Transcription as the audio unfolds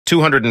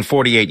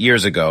248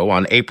 years ago,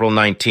 on April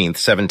 19,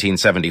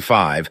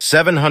 1775,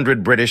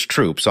 700 British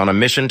troops on a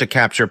mission to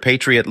capture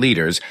Patriot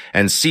leaders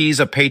and seize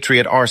a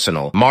Patriot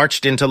arsenal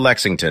marched into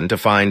Lexington to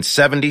find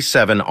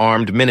 77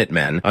 armed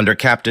Minutemen under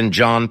Captain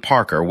John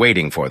Parker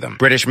waiting for them.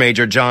 British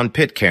Major John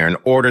Pitcairn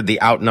ordered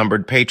the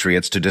outnumbered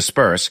Patriots to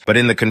disperse, but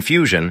in the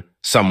confusion,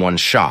 someone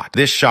shot.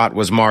 This shot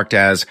was marked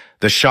as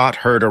the shot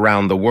heard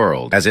around the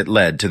world as it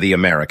led to the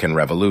American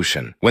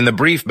Revolution. When the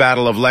brief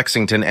Battle of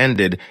Lexington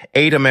ended,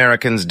 8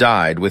 Americans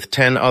died with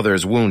 10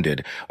 others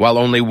wounded, while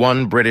only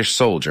 1 British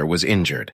soldier was injured.